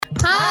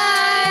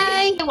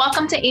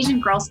welcome to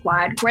Asian Girl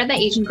Squad. We're the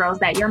Asian girls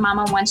that your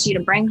mama wants you to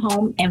bring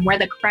home, and we're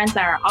the friends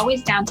that are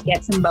always down to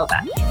get some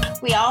boba.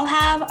 We all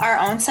have our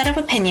own set of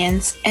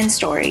opinions and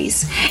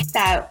stories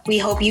that we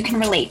hope you can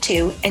relate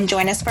to and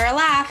join us for a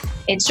laugh.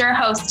 It's your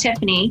host,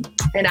 Tiffany.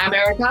 And I'm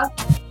Erica.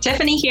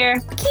 Tiffany here.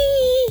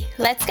 Okay,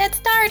 let's get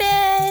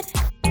started.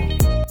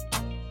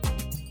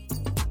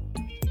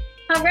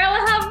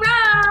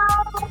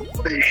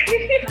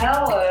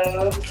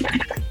 Hello.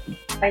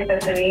 Hi,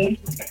 Tiffany.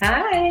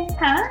 Hi.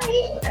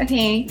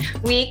 Okay,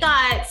 we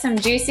got some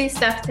juicy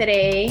stuff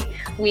today.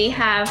 We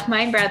have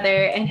my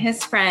brother and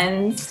his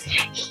friends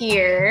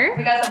here.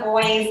 We got the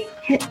boys.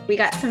 We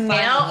got some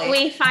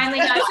we finally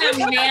got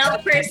some male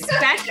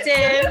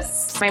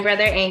perspectives. My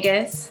brother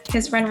Angus,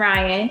 his friend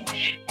Ryan,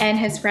 and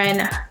his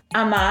friend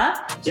Umma.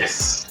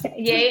 Yes.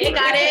 Yay,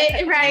 got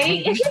it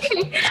right.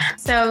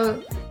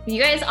 So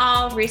you guys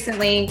all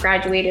recently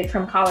graduated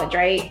from college,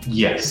 right?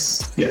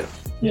 Yes. Yeah.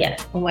 Yeah.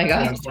 Oh my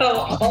God.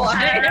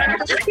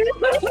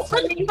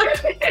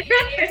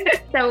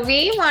 So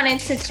we wanted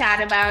to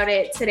chat about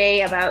it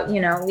today about,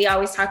 we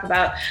always talk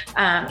about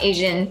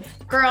Asian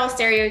girl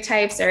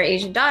stereotypes or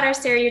Asian daughter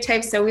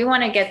stereotypes. So we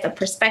want to get the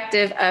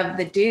perspective of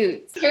the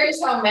dudes. Curious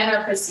how men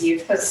are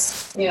perceived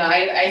because,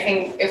 I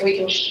think if we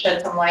can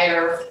shed some light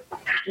or,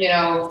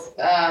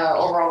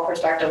 overall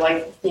perspective,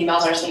 like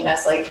females are seen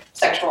as like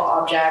sexual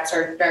objects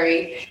or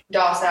very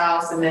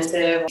docile,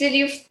 submissive. Did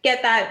you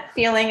get that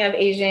feeling of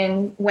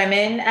Asian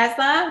women as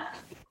that?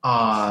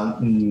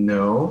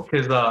 No,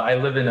 because I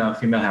live in a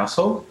female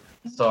household.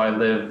 So I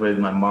live with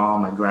my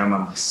mom, my grandma,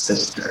 my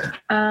sister.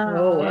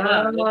 Oh,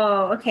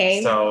 wow.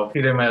 Okay. So I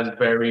see them as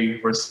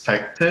very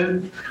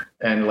respected.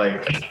 And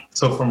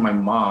so for my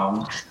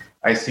mom,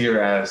 I see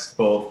her as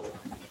both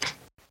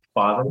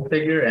father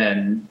figure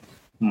and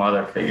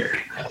mother figure.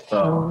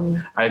 So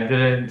I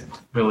didn't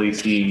really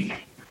see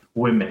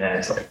women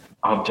as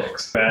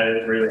objects. I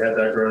didn't really have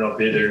that growing up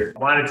either.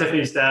 Mine and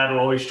Tiffany's dad will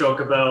always joke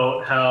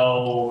about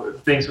how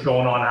things were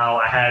going on, how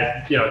I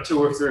had, 2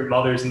 or 3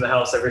 mothers in the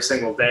house every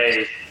single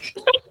day.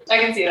 I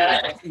can see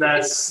that.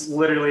 That's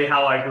literally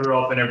how I grew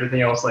up and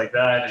everything else like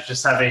that. It's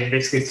just having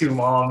basically 2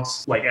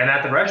 moms. And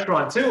at the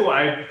restaurant too,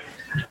 I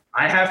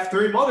have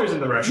 3 mothers in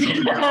the restaurant.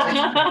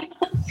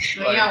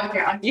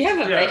 You have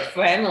a big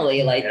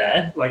family like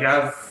that. I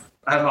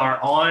have our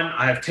aunt,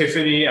 I have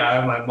Tiffany, I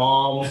have my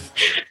mom,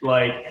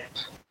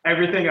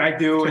 everything I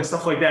do and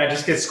stuff like that, I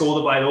just get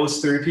scolded by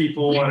those 3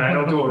 people. When I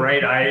don't do it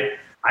right,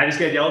 I just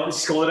get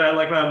scolded at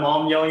my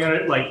mom yelling at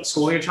it,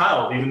 scolding a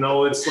child, even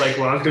though it's what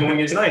I'm doing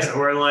is nice.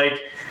 Or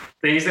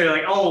things that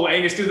are oh,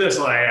 Angus, do this.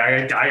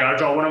 I gotta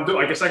drop what I'm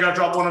doing. I guess I gotta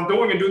drop what I'm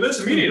doing and do this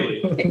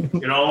immediately.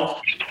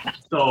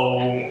 So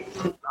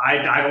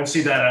I don't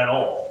see that at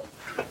all.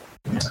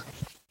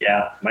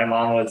 Yeah, my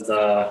mom was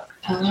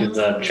she was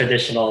a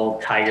traditional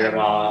tiger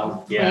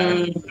mom.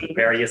 Yeah,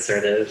 very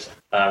assertive.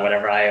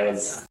 Whenever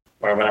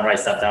I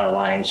stepped out of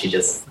line, she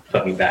just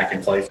put me back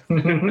in place.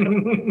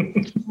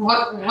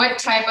 What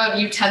type of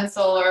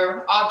utensil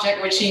or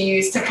object would she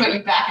use to put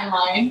you back in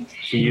line?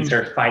 She used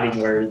her fighting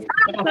words.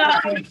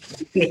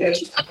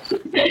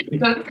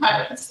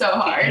 That's so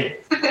hard.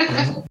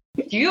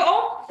 You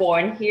all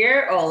born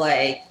here or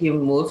you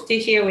moved to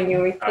here when you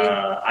were kids?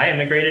 I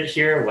immigrated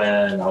here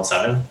when I was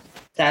 7.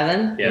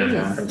 7?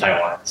 Yeah, from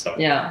Taiwan. So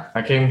yeah.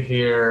 I came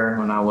here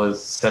when I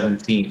was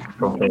 17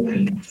 from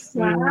Philippines.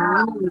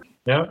 Wow.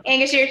 Yeah.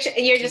 Angus, you're just an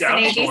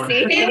ABC.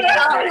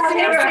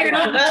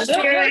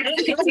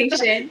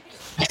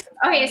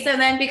 Okay, so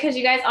then because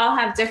you guys all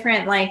have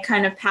different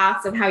kind of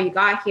paths of how you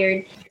got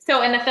here.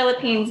 So in the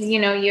Philippines,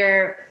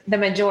 you're the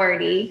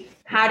majority.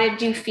 How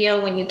did you feel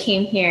when you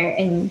came here,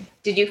 and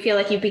did you feel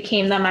like you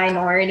became the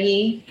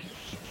minority?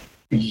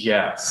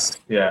 Yes.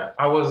 Yeah.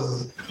 I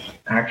was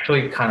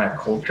actually kind of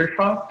culture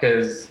shocked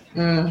because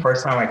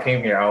first time I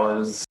came here, I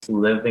was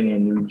living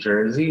in New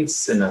Jersey.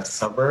 It's in a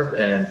suburb,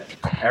 and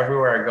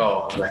everywhere I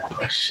go, I'm like,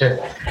 oh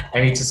shit,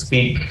 I need to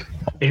speak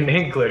in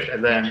English.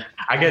 And then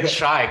I get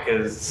shy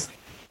because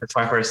it's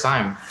my first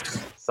time.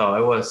 So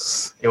it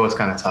was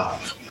kind of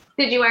tough.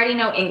 Did you already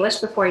know English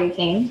before you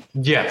came?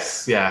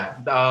 Yes. Yeah.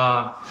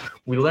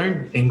 We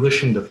learned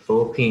English in the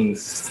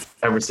Philippines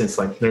ever since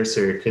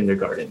nursery or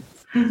kindergarten.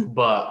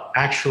 But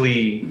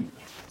actually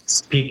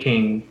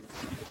speaking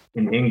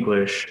in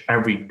English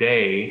every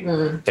day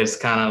is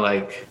kind of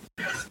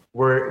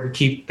we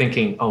keep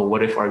thinking, oh,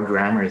 what if our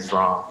grammar is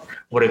wrong?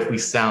 What if we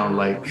sound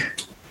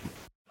like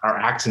our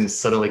accent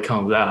suddenly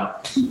comes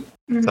out?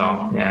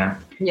 So, yeah.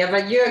 Yeah,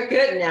 but you're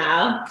good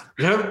now.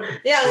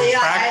 Yep. Yeah.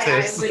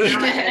 Practice.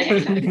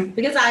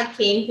 Because I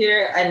came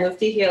here, I moved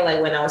to here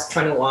when I was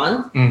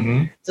 21.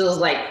 Mm-hmm. So it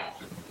was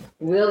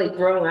really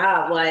grown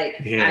up.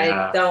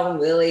 I don't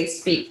really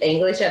speak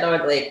English at all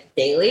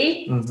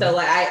daily. Mm-hmm. So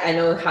I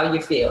know how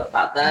you feel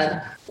about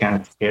that. Kind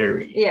of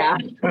scary. Yeah.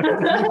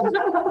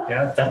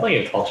 Yeah, definitely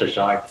a culture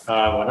shock.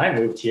 When I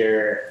moved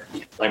here,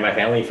 my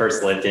family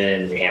first lived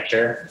in New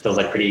Hampshire. So it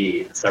was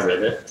pretty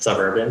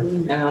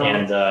suburban. No.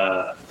 And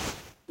I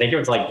think it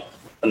was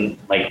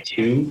like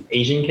 2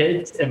 Asian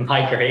kids in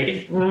my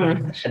grade,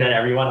 and then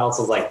everyone else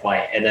was like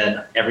white, and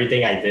then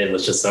everything I did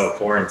was just so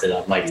foreign to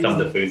them, like some of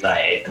the foods I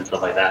ate and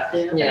stuff like that,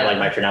 and like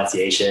my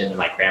pronunciation and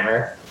my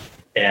grammar.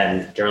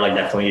 And there were like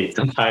definitely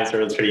sometimes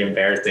where it was pretty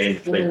embarrassing.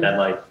 They said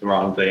like the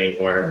wrong thing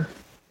or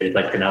they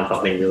like pronounced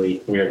something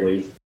really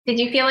weirdly. Did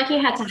you feel like you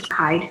had to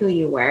hide who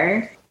you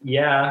were?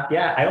 Yeah,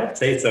 I would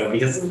say so,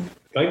 because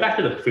going back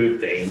to the food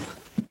thing,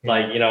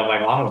 like, you know, my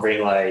mom would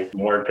bring like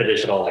more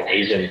traditional like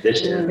Asian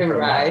dishes.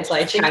 Right,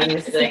 like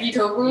Chinese sticky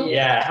tofu.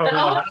 Yeah.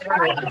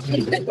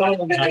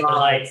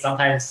 Like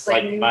sometimes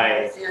like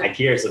my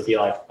peers would be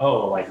like,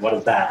 oh, like what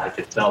is that? Like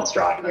it smells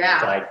strong. Yeah.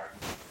 It's like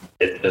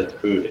it's just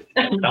food.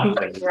 It's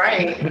something.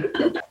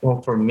 Right.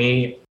 Well, for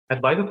me,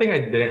 I'd like to think I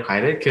didn't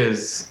hide it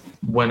because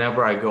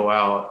whenever I go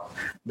out,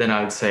 then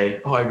I would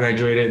say, oh, I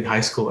graduated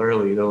high school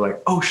early. They're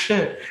like, oh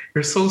shit,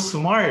 you're so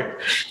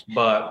smart.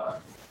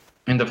 But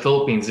in the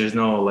Philippines, there's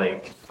no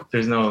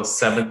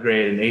 7th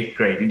grade and 8th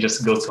grade. You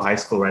just go to high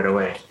school right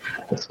away.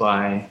 That's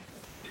why,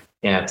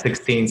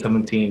 16,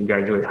 17,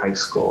 graduate high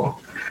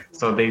school.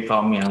 So they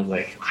taught me, I was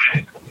like,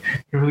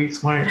 you're really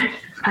smart.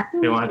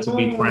 They wanted to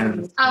be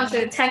friends. Oh,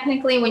 so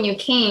technically when you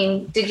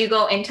came, did you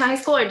go into high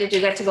school or did you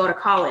get to go to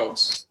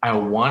college? I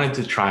wanted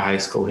to try high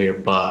school here,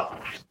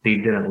 but they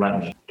didn't let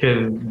me.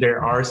 Because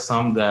there are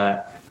some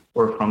that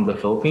were from the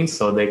Philippines,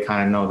 so they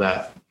kind of know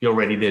that you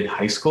already did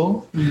high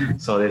school.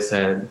 So they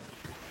said,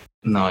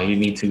 no, you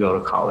need to go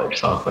to college.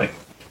 So I was like,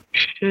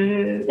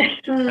 shit.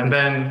 And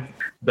then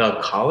the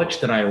college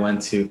that I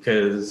went to,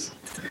 because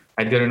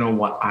I didn't know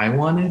what I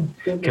wanted,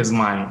 because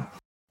my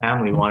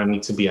family wanted me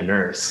to be a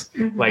nurse,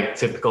 like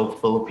typical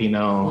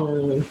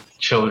Filipino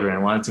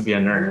children wanted to be a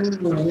nurse.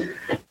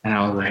 And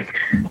I was like,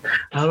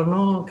 I don't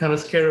know, I'm kind of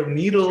scared of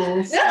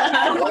needles.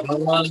 I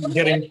don't want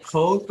getting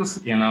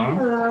poked, you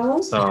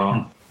know?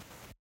 So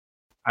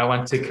I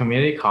went to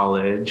community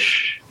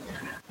college.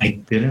 I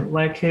didn't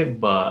like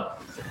it,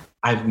 but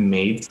I've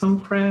made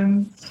some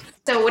friends.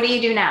 So what do you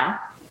do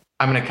now?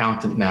 I'm an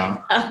accountant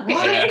now.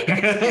 Okay.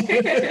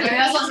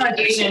 That's also not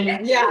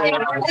Asian. Yeah.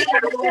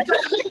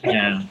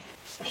 Yeah.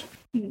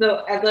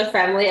 The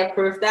family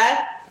approved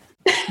that?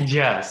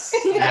 Yes.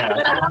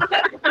 Yeah.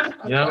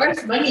 Yeah.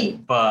 Where's money?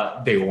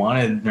 But they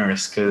wanted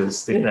nurse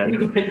because they said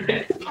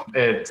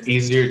it's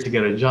easier to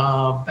get a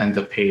job and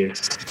the pay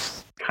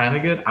is kind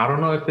of good. I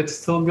don't know if it's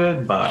still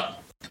good, but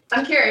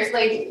I'm curious,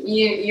 like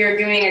you're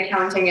doing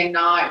accounting and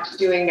not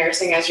doing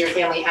nursing as your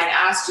family had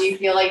asked. Do you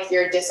feel like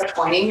you're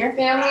disappointing your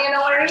family in a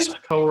way?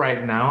 so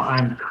right now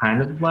I'm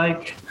kind of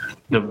like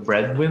the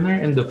breadwinner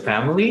in the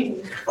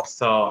family.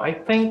 So I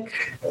think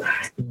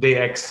they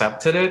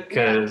accepted it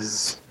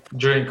because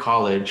during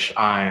college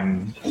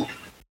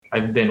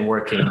I've been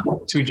working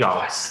 2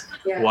 jobs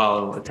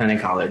while attending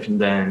college, and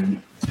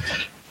then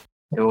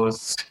it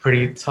was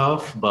pretty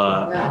tough,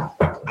 but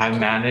I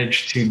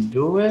managed to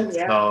do it.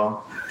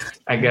 So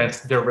I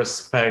guess their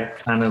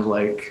respect kind of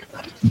like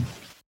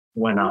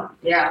went up.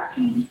 Yeah,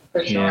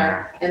 for sure.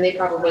 Yeah. And they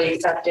probably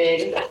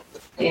accepted,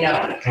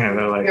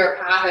 They're like, your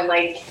path and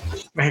like,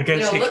 I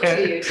guess look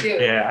to you too.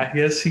 Yeah, I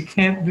guess he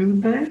can't do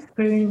that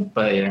thing,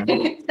 but yeah.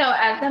 So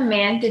as a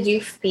man, did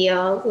you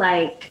feel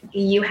like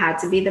you had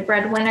to be the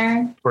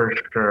breadwinner? For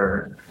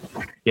sure.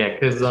 Yeah,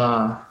 because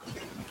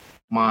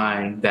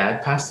my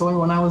dad passed away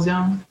when I was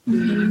young.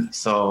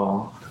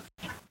 So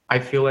I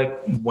feel like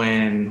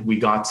when we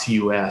got to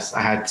US,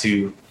 I had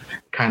to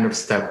kind of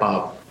step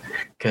up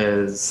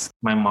because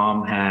my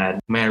mom had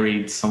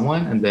married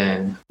someone, and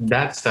then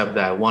that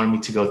stepdad wanted me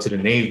to go to the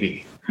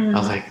Navy. I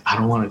was like, I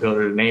don't want to go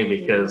to the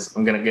Navy because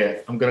I'm gonna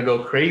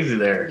go crazy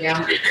there.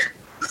 Yeah.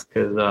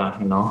 Because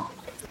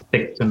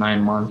 6 to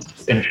 9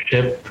 months in a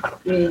ship,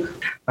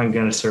 I'm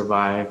gonna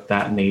survive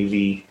that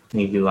Navy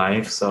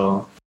life.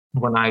 So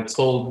when I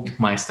told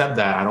my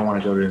stepdad I don't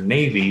want to go to the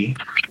Navy,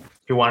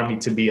 he wanted me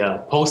to be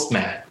a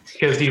postman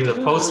because he was a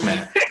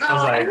postman. I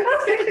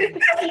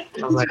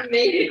was like,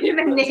 Navy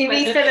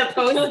to the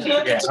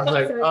postman. yeah. I was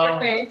like,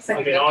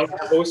 I mean, all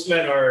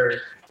postmen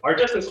are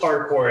just as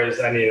hardcore as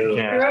any of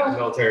the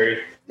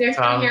military. They're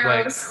So I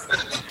was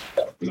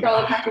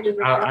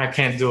heroes. I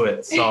can't do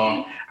it.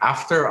 So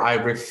after I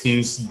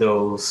refused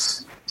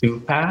those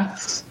 2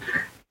 paths,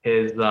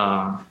 his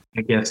I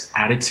guess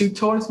attitude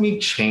towards me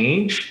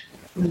changed,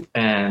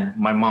 and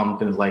my mom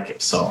didn't like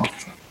it, so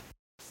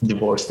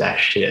divorced that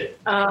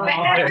shit.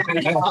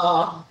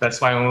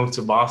 That's why I moved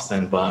to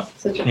Boston. But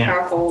Such a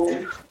powerful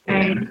woman.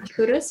 And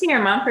kudos to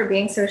your mom for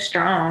being so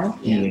strong.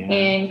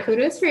 And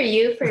kudos for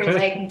you for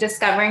like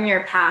discovering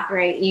your path,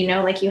 right?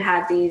 Like you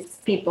had these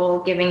people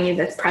giving you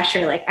this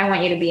pressure, like, I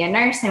want you to be a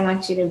nurse, I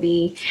want you to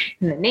be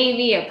in the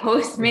Navy, a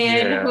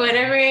postman,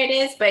 whatever it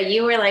is. But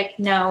you were like,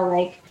 no,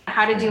 like,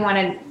 how did you want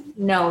to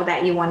know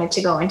that you wanted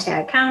to go into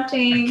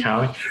accounting?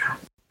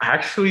 I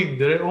actually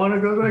didn't want to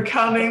go to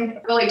accounting.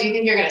 But like, do you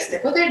think you're going to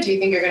stick with it? Do you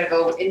think you're going to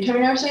go into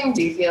nursing?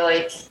 Do you feel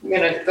like you're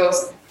going to go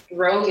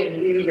rogue and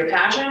do your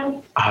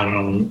passion?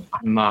 I'm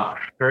not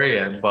sure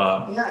yet,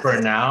 but for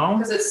now,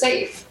 because it's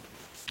safe.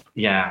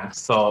 Yeah,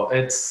 so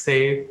it's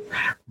safe,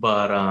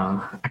 but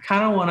I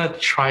kind of want to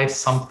try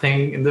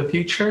something in the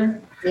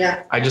future.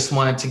 Yeah. I just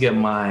wanted to get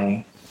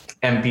my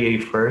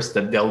MBA first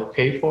that they'll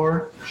pay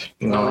for.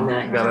 You know,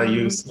 gotta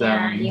use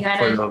them you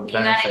for the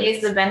gotta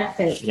use benefits. the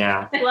benefits.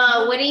 Yeah.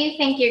 Well, what do you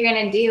think you're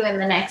gonna do in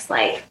the next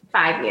like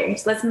 5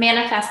 years? Let's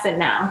manifest it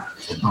now.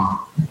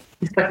 Oh,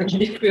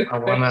 I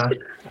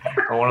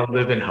wanna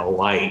live in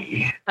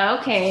Hawaii.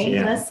 Okay,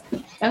 Yeah. let's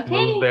Move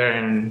okay. there,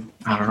 and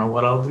I don't know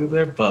what I'll do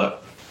there,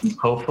 but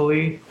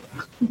hopefully.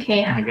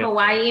 Okay, I get-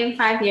 Hawaii in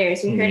 5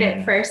 years. We heard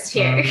it first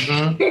here.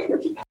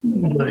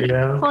 But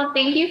yeah. Well,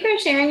 thank you for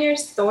sharing your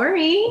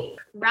story.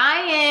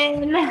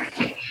 Ryan,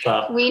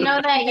 we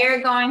know that you're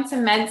going to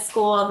med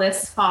school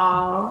this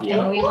fall,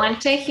 and we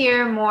want to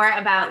hear more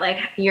about like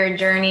your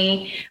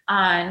journey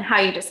on how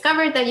you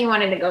discovered that you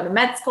wanted to go to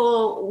med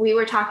school. We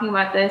were talking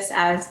about this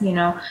as, you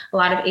know, a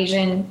lot of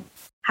Asian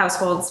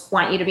households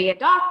want you to be a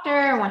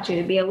doctor, want you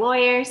to be a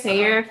lawyer. So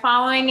you're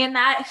following in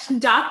that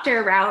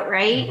doctor route,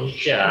 right?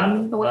 Yeah.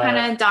 What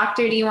kind of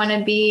doctor do you want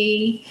to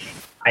be?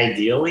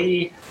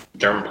 Ideally,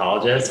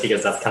 dermatologist,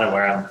 because that's kind of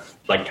where I'm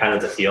like kind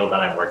of the field that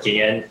I'm working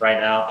in right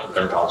now, a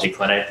dermatology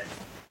clinic.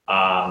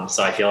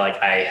 So I feel like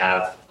I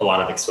have a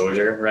lot of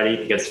exposure already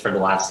because for the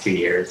last 2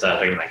 years,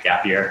 during my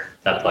gap year,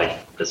 that's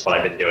what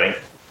I've been doing.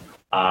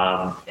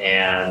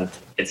 And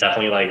it's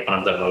definitely like one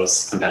of the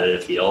most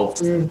competitive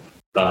fields,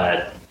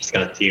 but just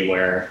gonna see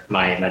where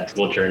my med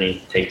school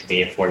journey takes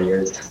me in 4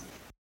 years.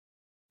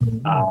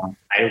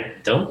 I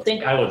don't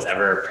think I was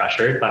ever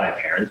pressured by my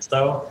parents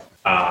though,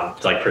 to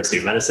like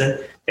pursue medicine.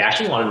 They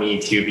actually wanted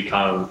me to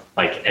become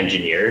like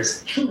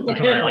engineers,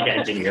 like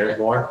engineers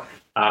more,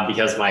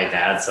 because my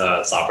dad's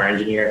a software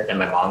engineer and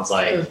my mom's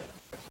like,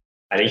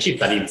 I think she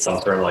studied some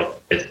sort of like,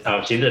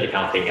 she did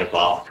accounting as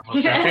well.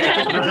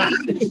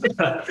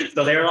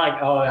 So they were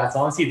like, oh, as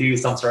long as you do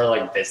some sort of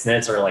like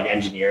business or like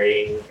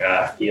engineering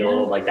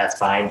field, like that's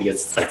fine because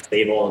it's like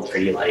stable and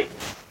pretty like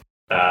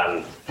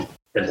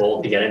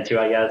simple to get into,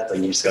 I guess.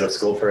 Like you just go to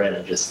school for it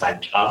and just find a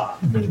job.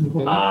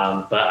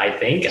 But I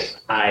think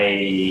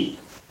I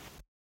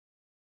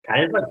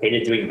kind of like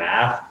hated doing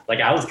math. Like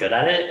I was good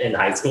at it in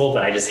high school,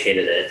 but I just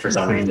hated it for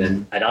some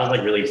reason. I thought it was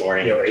like really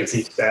boring.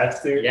 AC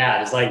stats, dude. Yeah,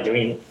 just like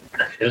doing.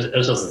 It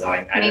was just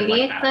annoying. I didn't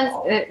Maybe like math at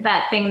all. it's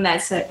that thing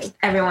that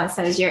everyone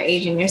says you're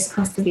Asian, you're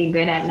supposed to be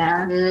good at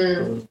math.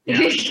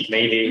 Yeah,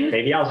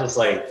 maybe I was just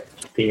like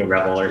being a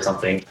rebel or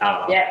something. I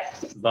don't know. Yeah.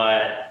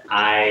 But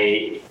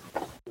I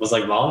was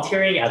like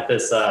volunteering at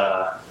this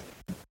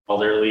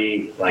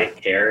elderly like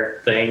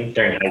care thing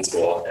during high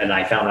school, and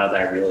I found out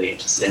that I really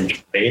just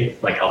enjoyed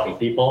like helping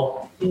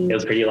people. It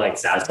was pretty like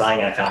satisfying,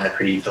 and I found it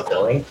pretty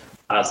fulfilling.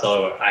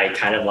 So I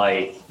kind of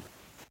like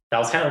that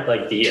was kind of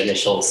like the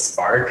initial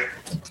spark,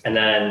 and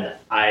then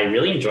I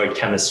really enjoyed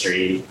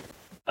chemistry,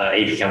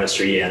 AP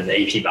chemistry and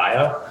AP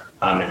bio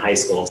in high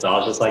school. So I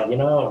was just like, you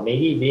know,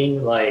 maybe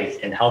being like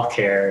in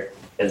healthcare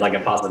is like a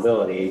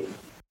possibility.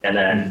 And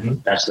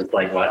then that's just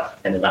like what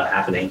ended up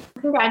happening.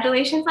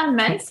 Congratulations on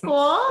med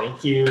school.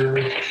 Thank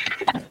you.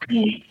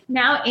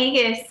 Now,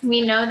 Angus, we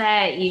know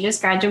that you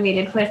just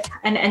graduated with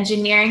an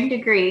engineering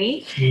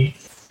degree.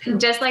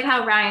 Just like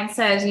how Ryan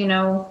says, you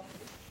know,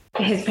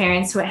 his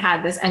parents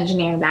had this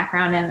engineering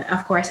background. And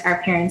of course,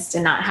 our parents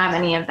did not have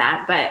any of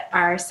that. But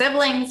our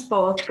siblings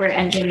both were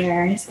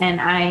engineers. And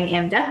I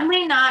am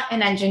definitely not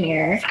an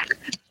engineer.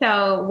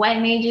 So what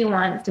made you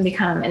want to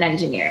become an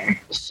engineer?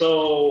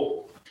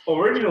 So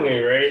originally,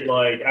 right,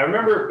 like I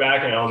remember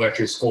back in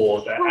elementary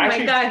school that Oh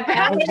actually. my God.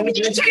 Back in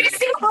elementary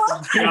school?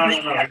 No.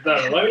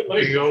 Let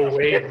me go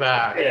way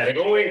back. Yeah,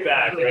 go way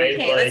back, right?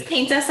 Okay, let's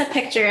paint us a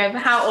picture of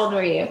how old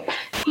were you?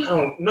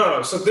 Oh,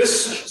 no. So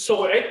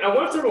I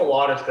went through a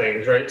lot of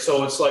things, right?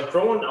 So it's like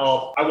growing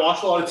up, I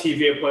watched a lot of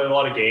TV, I played a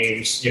lot of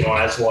games, you know,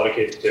 as a lot of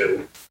kids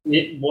do.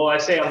 Will I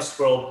say I'm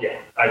spoiled?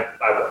 Yeah, I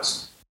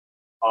was.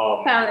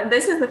 Wow,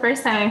 this is the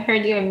first time I've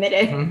heard you admit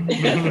it.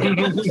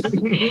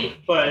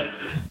 But,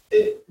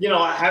 you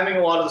know, having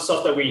a lot of the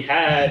stuff that we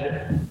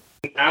had,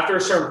 after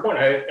a certain point,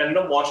 I ended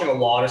up watching a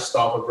lot of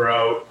stuff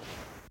about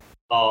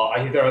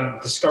either on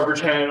Discovery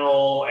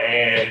Channel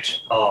and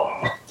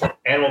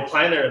Animal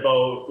Planet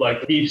about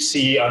like deep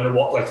sea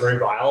underwater, like marine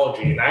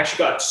biology. And I actually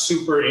got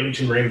super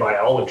into marine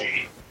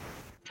biology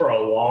for a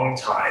long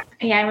time.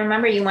 Yeah, I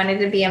remember you wanted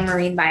to be a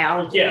marine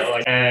biologist.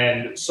 Yeah,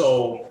 and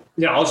so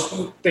I was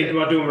thinking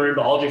about doing marine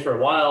biology for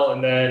a while,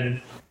 and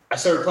then I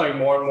started playing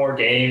more and more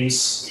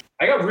games.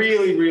 I got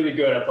really, really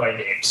good at playing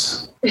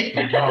games.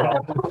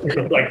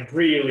 Like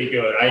really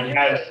good. I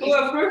had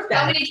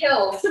How many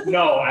kills?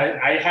 No,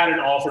 I had an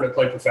offer to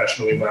play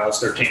professionally when I was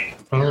 13.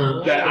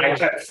 That I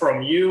kept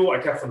from you, I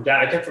kept from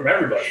Dad, I kept from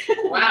everybody.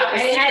 Wow.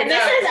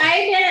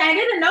 I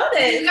didn't know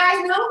this. You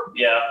guys know?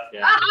 Yeah.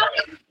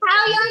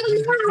 How young are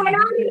you? I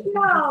don't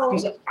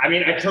know. I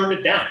mean, I turned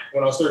it down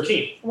when I was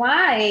 13.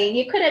 Why?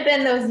 You could have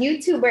been those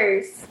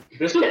YouTubers.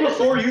 This was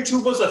before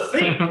YouTube was a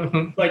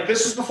thing. Like,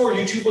 this was before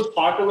YouTube was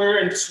popular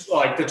and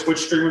like the Twitch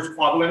stream was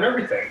popular and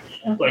everything.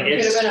 Like, It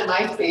it's could have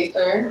been a MySpace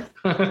or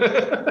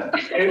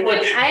and,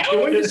 like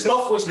doing this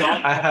stuff was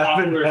not I a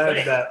haven't popular had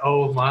thing. that.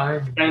 Oh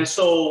my. And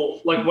so,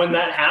 like, when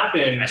that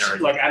happened,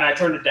 like, and I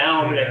turned it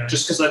down, and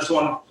just because I just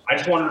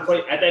wanted to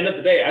play. At the end of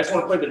the day, I just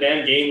want to play the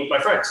damn game with my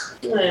friends.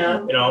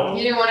 yeah. You know.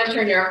 You didn't want to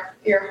turn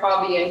your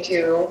hobby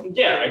into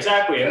Yeah,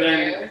 exactly. And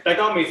then that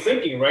got me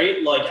thinking,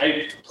 right? Like,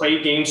 I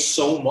played games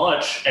so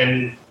much,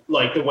 and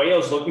like the way I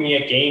was looking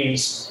at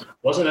games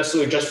wasn't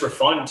necessarily just for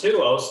fun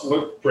too. I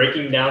was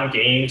breaking down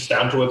games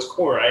down to its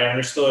core. I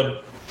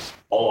understood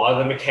a lot of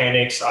the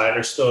mechanics. I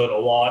understood a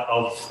lot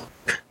of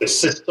the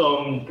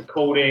system, the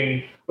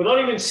coding, without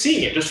even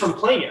seeing it, just from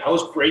playing it. I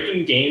was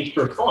breaking games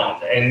for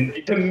fun.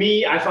 And to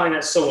me, I find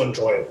that so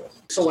enjoyable.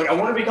 So like, I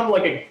want to become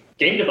like a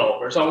game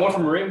developer. So I went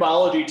from marine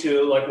biology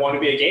to like want to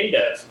be a game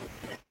dev.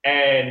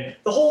 And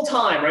the whole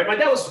time, right,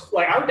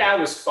 our dad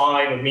was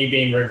fine with me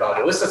being marine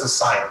biology, at least as a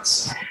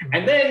science.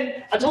 And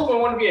then I told him I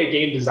want to be a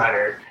game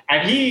designer.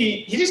 And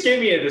he just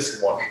gave me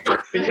this look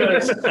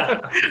because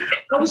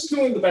I was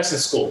doing the best in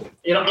school.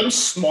 You know, I'm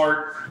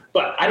smart,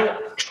 but I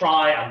don't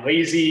try. I'm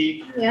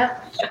lazy.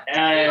 Yeah.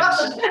 And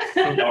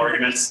No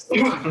arguments.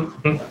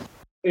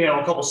 you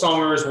know, a couple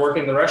summers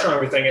working the restaurant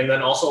and everything, and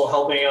then also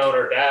helping out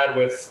our dad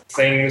with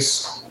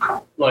things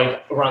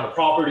like around the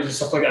properties and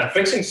stuff like that,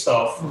 fixing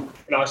stuff. You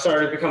know, I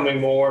started becoming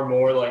more and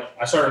more like,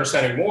 I started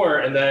understanding more.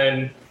 And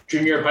then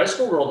junior year of high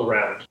school rolled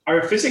around.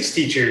 Our physics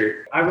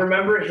teacher, I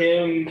remember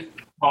him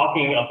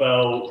talking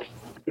about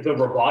the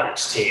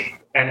robotics team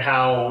and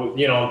how,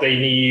 you know, they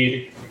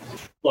need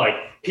like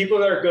people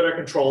that are good at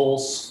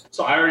controls.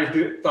 So I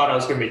already thought I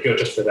was going to be good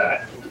just for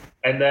that.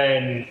 And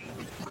then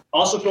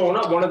also growing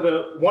up, one of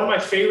my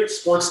favorite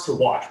sports to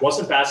watch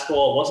wasn't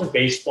basketball, wasn't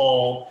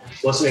baseball,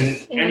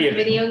 wasn't any of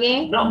it. Video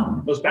game? No,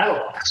 it was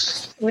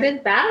BattleBox. What is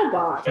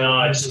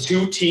BattleBox? It's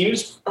two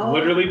teams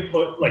literally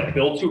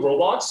build two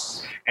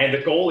robots, and the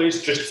goal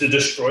is just to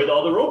destroy the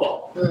other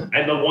robot.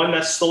 And the one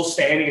that's still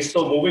standing is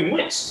still moving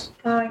wins.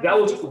 That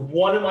was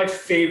one of my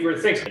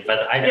favorite things. But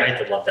I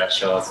did love that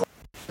show as well.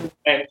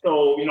 And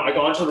so, you know, I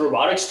got into the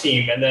robotics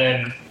team, and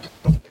then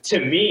to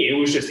me, it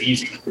was just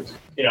easy.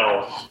 You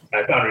know,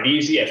 I found it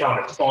easy. I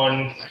found it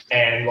fun,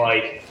 and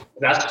like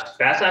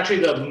that's actually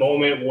the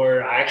moment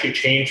where I actually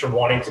changed from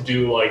wanting to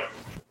do like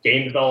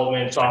game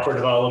development, software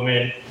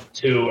development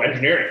to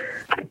engineering.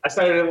 I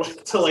started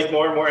to like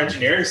more and more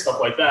engineering stuff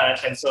like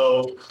that, and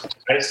so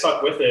I just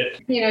stuck with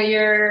it. you know,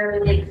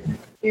 your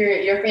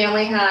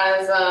family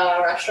has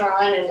a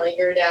restaurant and like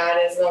your dad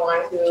is the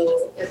one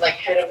who is like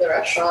head of the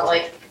restaurant.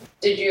 Like,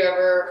 did you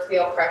ever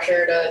feel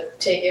pressure to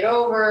take it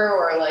over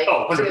or like?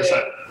 Oh,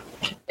 100%.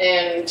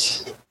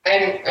 And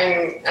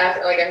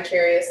I'm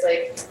curious,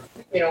 like,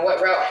 you know,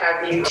 what route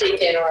have you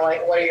taken, or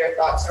like, what are your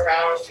thoughts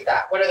around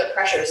that? What are the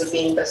pressures of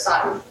being the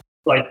son?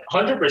 Like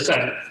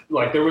 100%.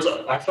 Like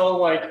I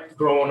felt like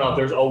growing up,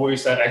 there's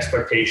always that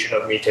expectation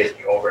of me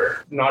taking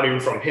over. Not even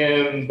from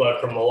him, but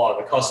from a lot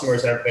of the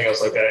customers and everything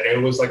else like that. It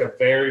was like a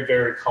very,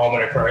 very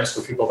common occurrence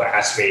for people to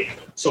ask me,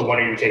 so when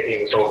are you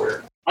taking this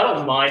over? I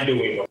don't mind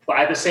doing them, but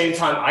at the same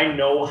time, I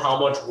know how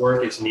much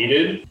work is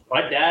needed.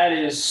 My dad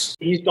he's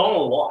done a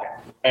lot.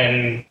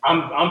 And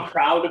I'm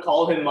proud to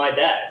call him my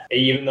dad,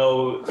 even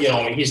though, you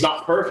know, he's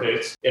not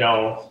perfect, you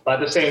know, but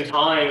at the same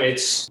time,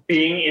 it's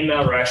being in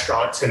that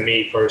restaurant to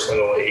me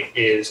personally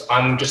is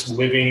I'm just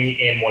living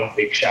in one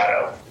big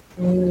shadow.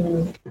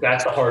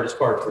 That's the hardest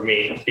part for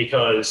me,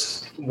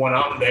 because when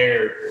I'm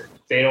there,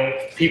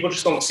 people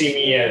just don't see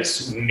me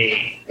as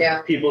me.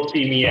 Yeah. People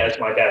see me as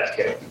my dad's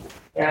kid.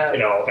 Yeah. You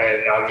know,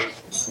 and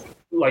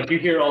like you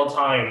hear all the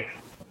time,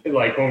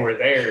 like when we're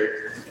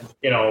there,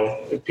 you know,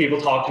 people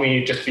talk to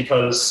me just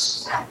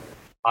because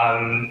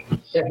I'm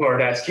our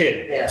dad's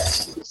kid. Yeah.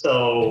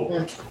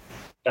 So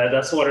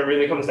that's what it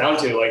really comes down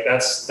to. Like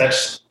that's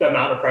the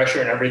amount of pressure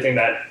and everything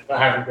that I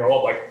have to grow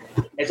up. Like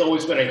it's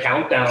always been a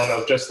countdown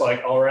of just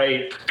like, all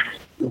right,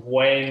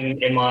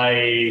 when am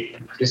I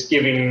just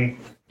giving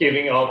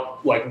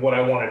up like what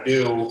I want to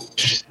do to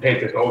just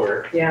take this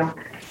over? Yeah.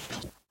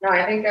 No,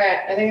 I think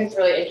it's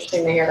really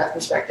interesting to hear that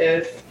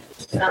perspective.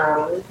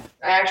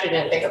 I actually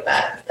didn't think of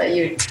that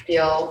you'd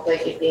feel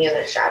like you'd be in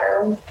the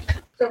shadow.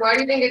 So why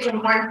do you think it's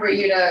important for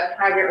you to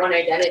have your own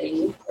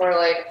identity? Or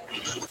like,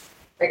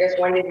 I guess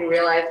when did you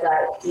realize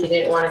that you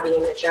didn't want to be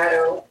in the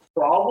shadow?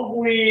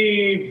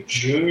 Probably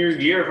junior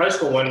year of high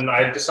school when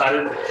I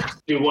decided to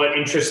do what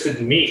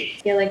interested me.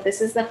 I feel like this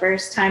is the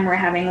first time we're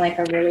having like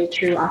a really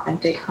true,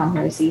 authentic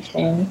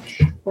conversation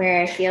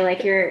where I feel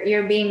like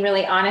you're being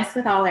really honest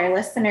with all our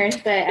listeners,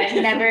 but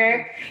I've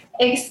never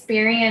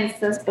experienced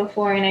this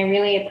before, and I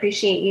really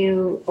appreciate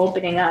you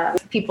opening up.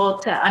 People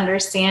to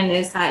understand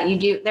is that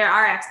there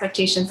are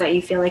expectations that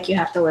you feel like you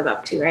have to live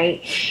up to,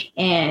 right?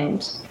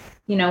 And,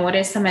 you know, what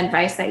is some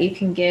advice that you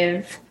can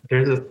give?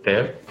 Here's a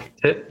tip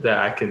that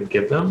I can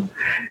give them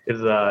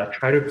is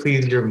try to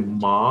please your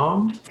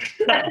mom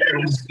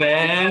and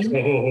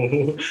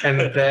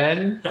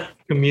then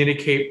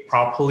communicate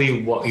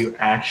properly what you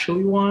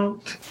actually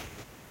want.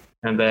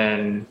 And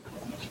then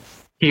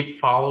keep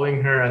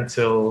following her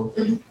until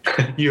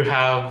you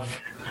have,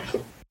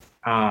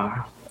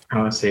 I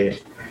want to say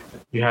it,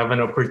 you have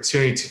an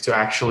opportunity to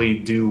actually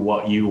do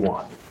what you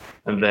want.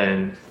 And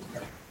then,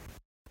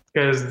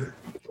 because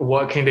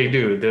what can they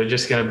do? They're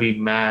just going to be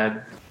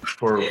mad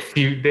for a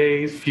few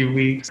days, few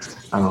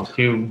weeks, I don't know, a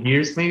few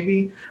years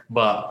maybe,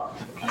 but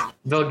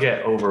they'll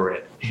get over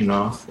it,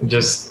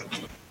 just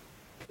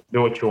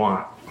do what you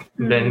want.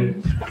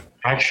 Then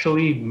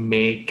actually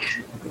make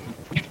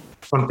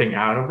something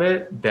out of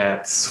it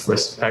that's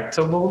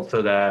respectable,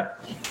 so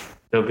that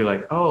they'll be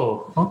like,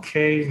 oh,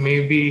 okay,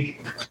 maybe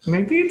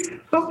it's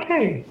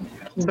okay.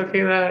 It's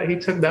okay that he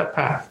took that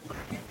path.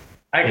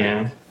 I agree.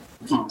 Yeah.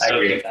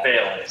 So if you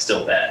fail, it's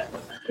still bad.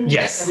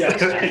 Yes.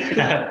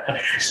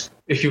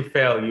 If you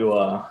fail,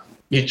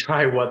 you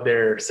try what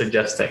they're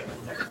suggesting.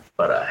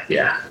 But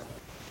yeah.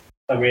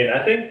 I mean,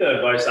 I think the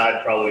advice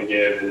I'd probably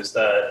give is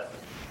that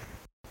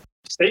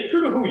stay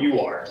true to who you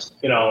are.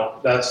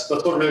 That's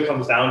what it really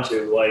comes down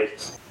to. Like,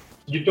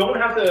 you don't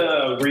have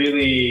to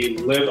really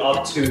live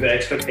up to the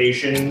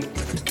expectation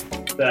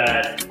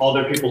that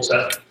other people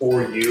set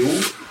for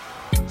you,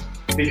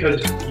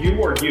 because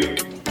you are you.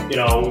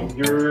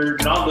 You're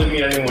not living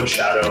in anyone's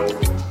shadow.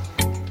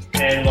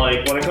 And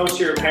like, when it comes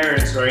to your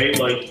parents, right?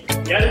 Like,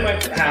 yeah, they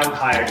might have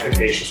high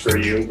expectations for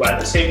you, but at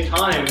the same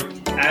time,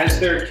 as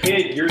their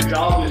kid, your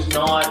job is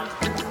not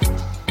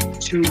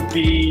to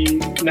be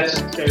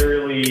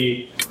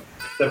necessarily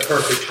the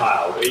perfect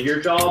child. Your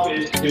job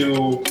is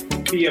to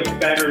be a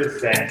better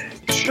than.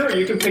 Sure,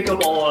 you can pick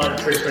up a lot of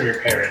tricks from your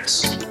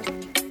parents,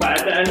 but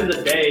at the end of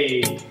the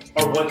day,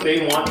 are what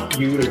they want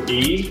you to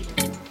be,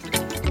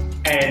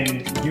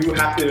 and you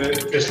have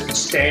to just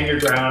stand your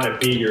ground and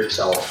be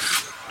yourself.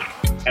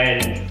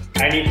 And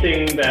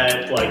anything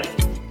that, like,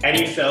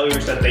 any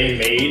failures that they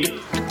made,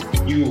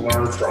 you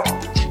learn from.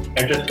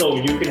 And just so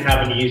you can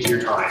have an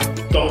easier time,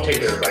 don't take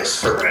their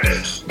advice for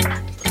granted.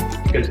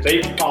 Because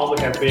they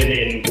probably have been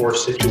in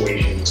worse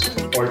situations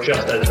or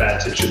just as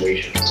bad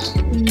situations.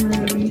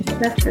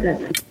 That's good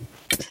advice.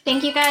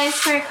 Thank you guys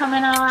for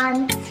coming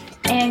on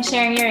and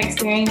sharing your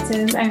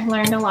experiences. I've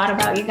learned a lot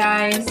about you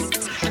guys.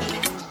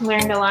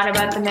 Learned a lot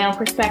about the male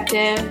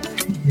perspective.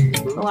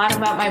 A lot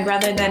about my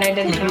brother that I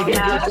didn't know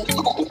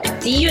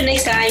about. See you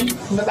next time.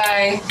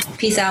 Bye-bye.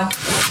 Peace out.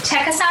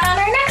 Check us out on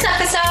our next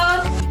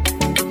episode.